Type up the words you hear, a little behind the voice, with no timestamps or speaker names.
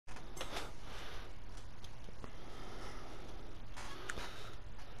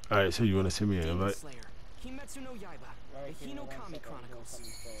Alright, so you want to send me an Demon invite? Slayer, Kimetsu no Yaiba, the Hinokami Chronicles.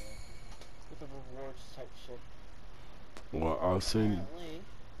 With the rewards type shit. Well, Apparently,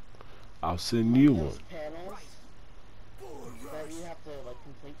 I'll send you those one. panels that you have to like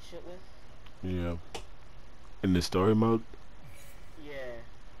complete shit with. Yeah. In the story mode. Yeah.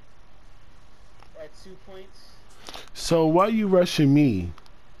 At 2 points. So why you rushing me?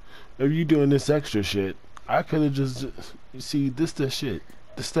 If you doing this extra shit, I could have just. You see, this that shit.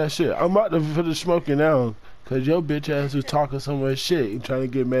 This that shit. I'm about to finish smoking now, cause your bitch ass was talking so much shit and trying to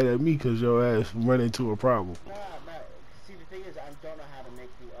get mad at me, cause your ass run into a problem. Nah. See, the thing is, I don't know how to make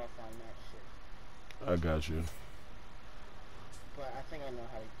the offline match shit. I got you. But I think I know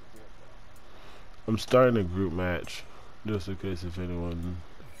how to do it though. I'm starting a group match, just in case if anyone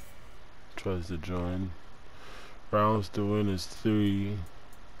tries to join. Rounds to win is 3.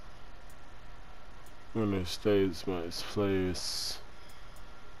 Winner stays my players.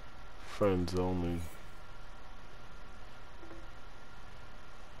 Friends only.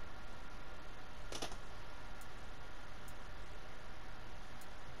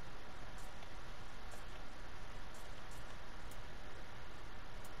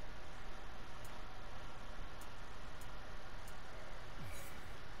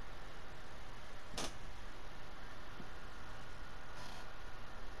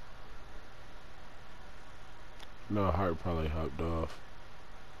 No, Heart probably hopped off.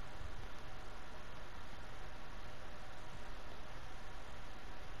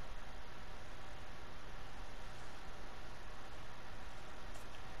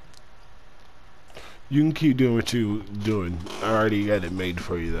 You can keep doing what you doing. I already got it made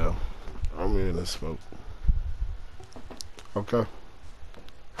for you though. I'm gonna smoke. Okay.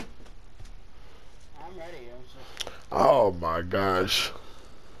 I'm ready. I'm just. Oh my gosh.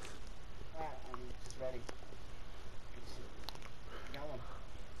 I'm just ready. Got one.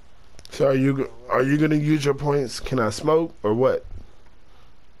 So are you gonna use your points? Can I smoke or what?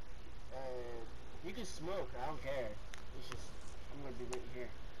 You can smoke. I don't care. It's just I'm gonna be waiting here.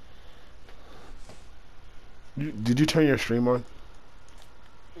 Did you turn your stream on?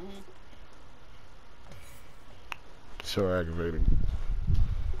 Mhm. So aggravating.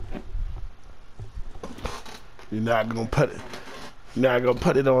 You're not gonna put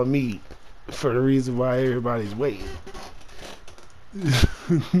it on me for the reason why everybody's waiting.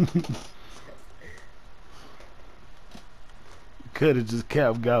 Could have just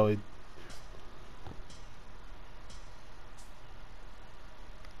kept going.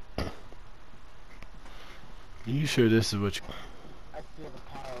 You sure this is what you... I feel the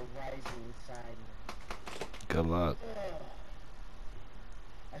power rising inside me. Good luck.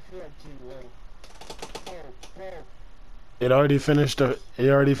 I feel like Jim Will. Oh. It already finished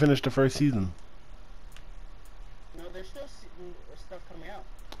the first season. No, there's still stuff coming out.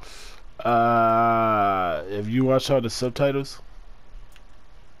 Have you watched all the subtitles?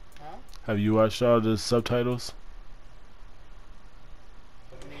 Huh? Have you watched all the subtitles?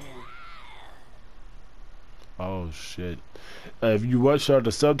 Oh shit. If you watch all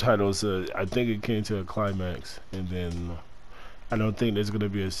the subtitles, I think it came to a climax, and then I don't think there's gonna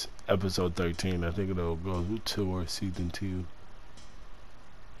be a episode 13. I think it'll go towards season 2.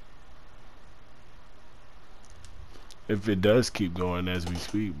 If it does keep going as we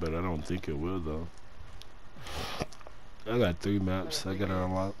speak, but I don't think it will though. I got 3 maps. I gotta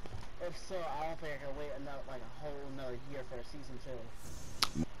unlock. If so, I don't think I can wait like a whole another year for season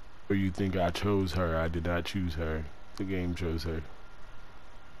 2. Or you think I chose her? I did not choose her. The game chose her.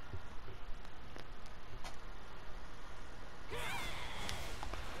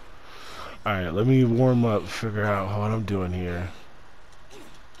 Alright, let me warm up, figure out what I'm doing here.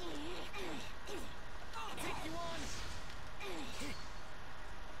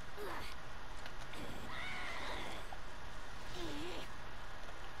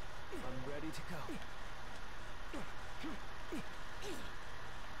 I'm ready to go.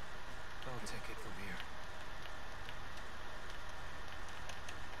 I'll take it from here.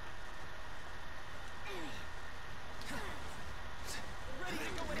 Ready to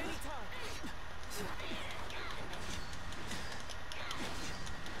go at any time. Not happening.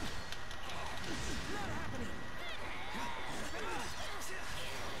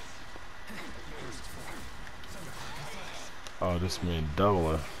 Oh, this man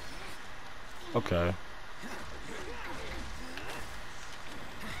doubling. Okay. Ready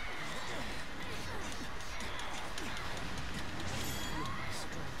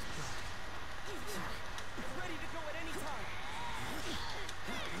to go at any time.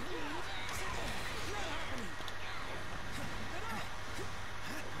 Not happening.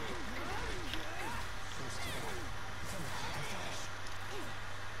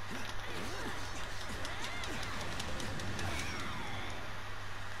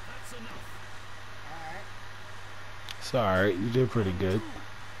 It's alright. You did pretty good.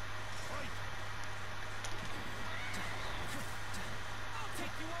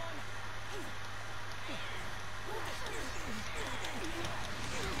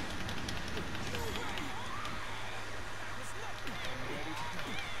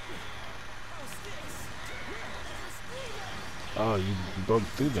 Oh, you broke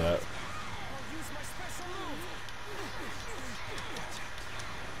through that.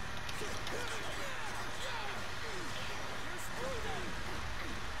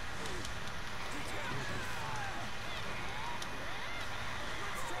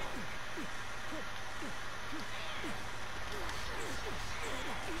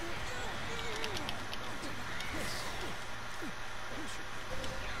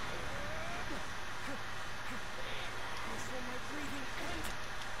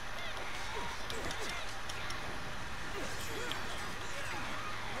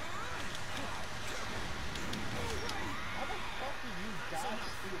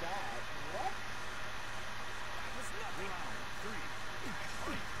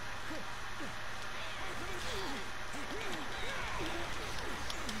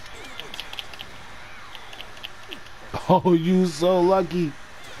 Oh, you so lucky.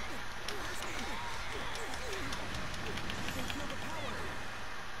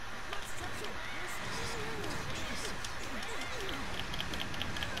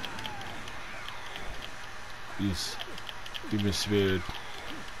 You've been spared.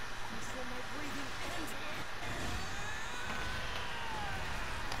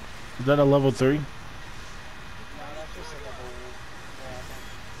 Is that a level 3? No, that's just a level 4, I think.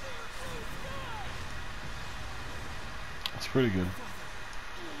 That's pretty good. No,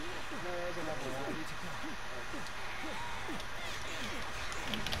 it's a level 1.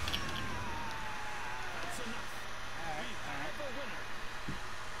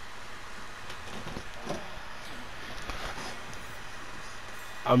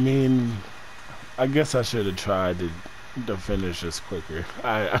 I mean, I guess I should have tried to finish this quicker.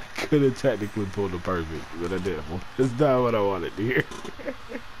 I could have technically pulled a perfect, but I didn't. It's not what I wanted to hear.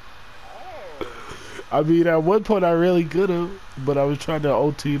 Oh. I mean, at one point I really could have, but I was trying to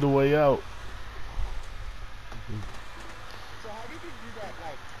OT the way out. So how did you do that,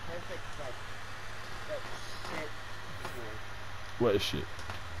 like, perfect, like, that shit tool? What shit?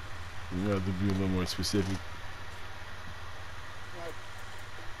 You have to be a little more specific.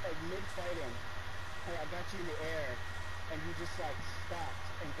 Like mid-fighting, and I got you in the air, and you just, like, stopped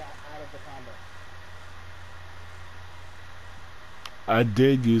and got out of the combo. I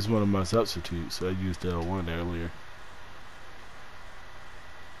did use one of my substitutes, so I used L1 earlier.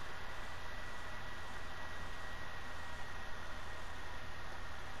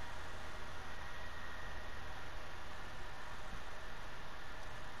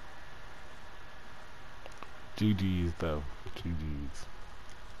 GG's though. GG's.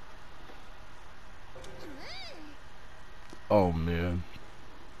 Oh man.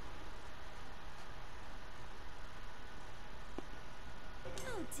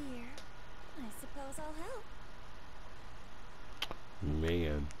 Oh dear. I suppose I'll help.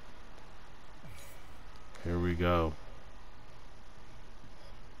 Man. Here we go.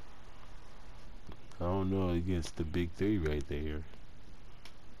 I don't know against the big 3 right there.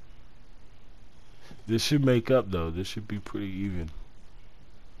 This should make up though. This should be pretty even.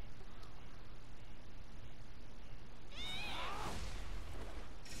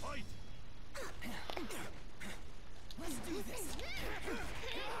 Let's do this.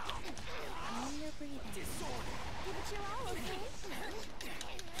 Calm your breathing. Disorder. Give it your all, okay?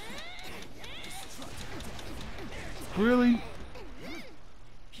 Really?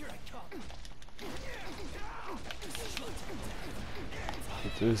 Here I come.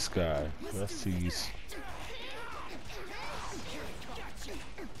 With this guy. Let's see.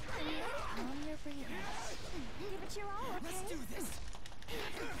 Calm your breathing. Give it your all, okay? Let's do this.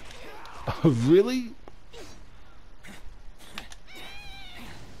 Really?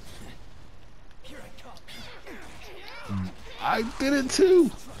 Here I come. I did it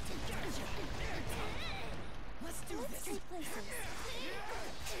too. Let's do this. Take places.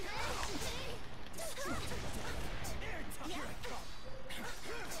 Here I come.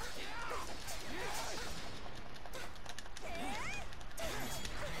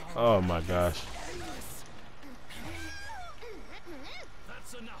 Oh my gosh.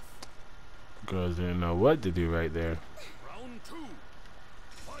 That's enough. Girls didn't know what to do right there. Round 2.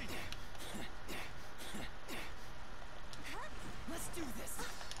 Fight. Let's do this.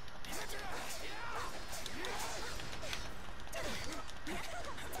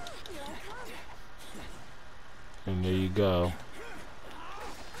 And there you go.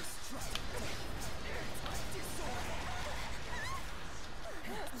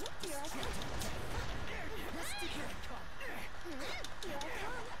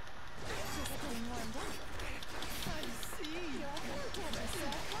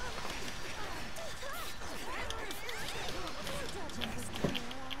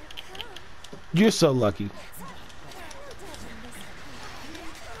 You're so lucky. What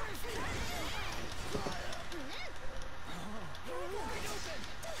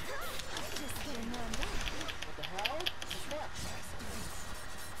the hell? Fuck.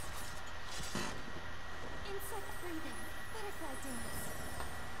 Insect breathing. Butterfly dance.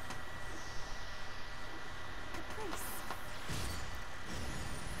 Caprice.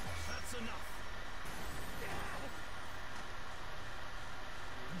 That's enough.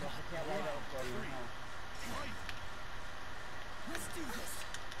 I can't wait out for you, huh? Let's do this.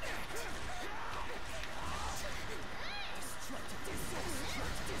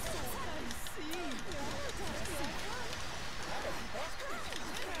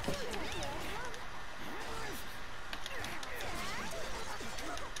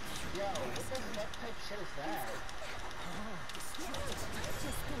 Yo, what the fuck type shit is that?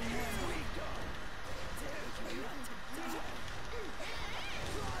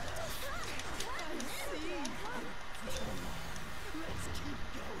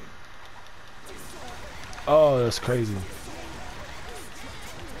 Oh, that's crazy.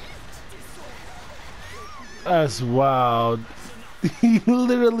 That's wild. He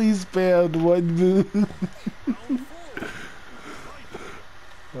literally spammed one move.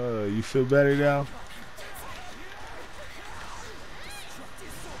 You feel better now?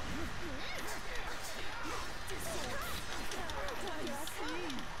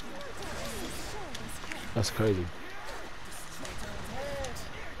 That's crazy.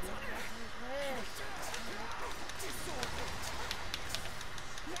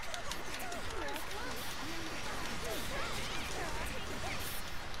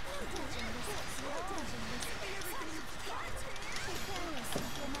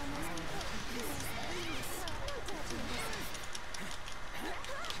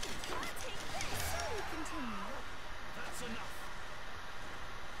 That's enough.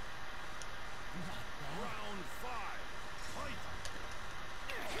 Round 5. Fight.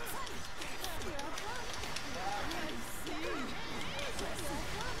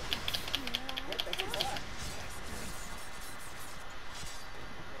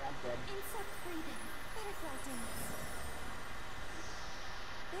 I'm dead. Insect breathing. Butterfly dance.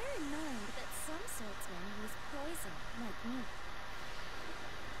 Bear in mind that some swordsmen use poison, like me.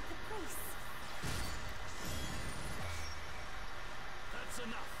 Caprice. That's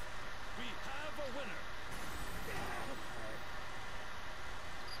enough. We have